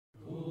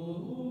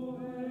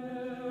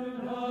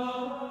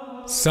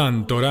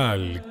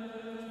SANTORAL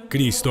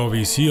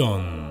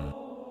CRISTOVISIÓN.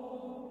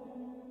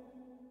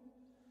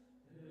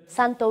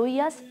 San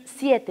Tobías,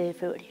 7 de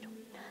febrero.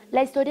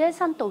 La historia de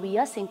San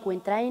Tobías se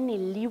encuentra en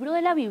el libro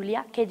de la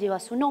Biblia que lleva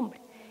su nombre,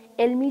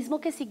 el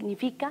mismo que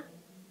significa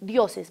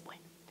Dios es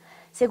bueno.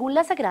 Según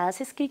las Sagradas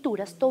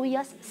Escrituras,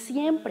 Tobías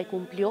siempre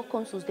cumplió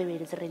con sus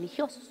deberes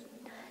religiosos.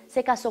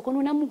 Se casó con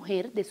una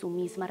mujer de su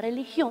misma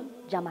religión,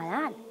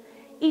 llamada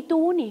y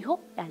tuvo un hijo,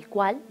 al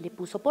cual le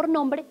puso por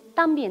nombre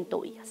también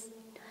Tobías.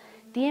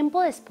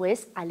 Tiempo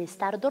después, al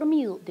estar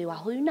dormido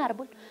debajo de un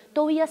árbol,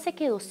 Tobías se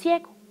quedó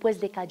ciego,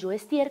 pues le cayó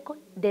estiércol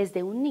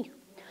desde un nido.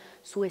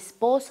 Su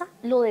esposa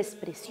lo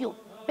despreció,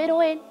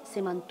 pero él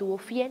se mantuvo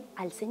fiel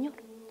al Señor.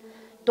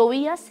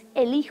 Tobías,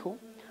 el hijo,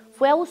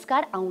 fue a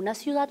buscar a una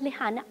ciudad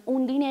lejana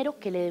un dinero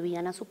que le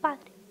debían a su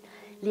padre.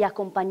 Le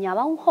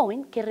acompañaba un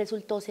joven que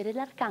resultó ser el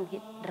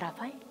Arcángel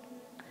Rafael.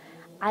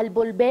 Al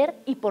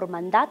volver y por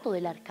mandato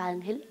del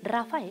Arcángel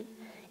Rafael,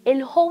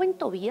 el joven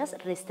Tobías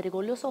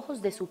restregó los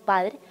ojos de su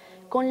padre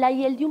con la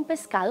hiel de un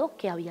pescado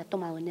que había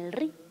tomado en el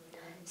río.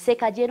 Se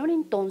cayeron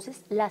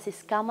entonces las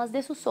escamas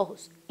de sus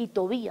ojos y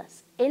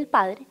Tobías, el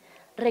padre,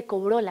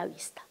 recobró la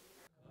vista.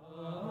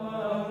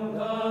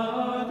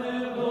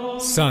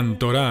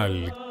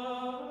 SANTORAL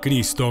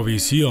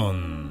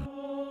CRISTOVISIÓN.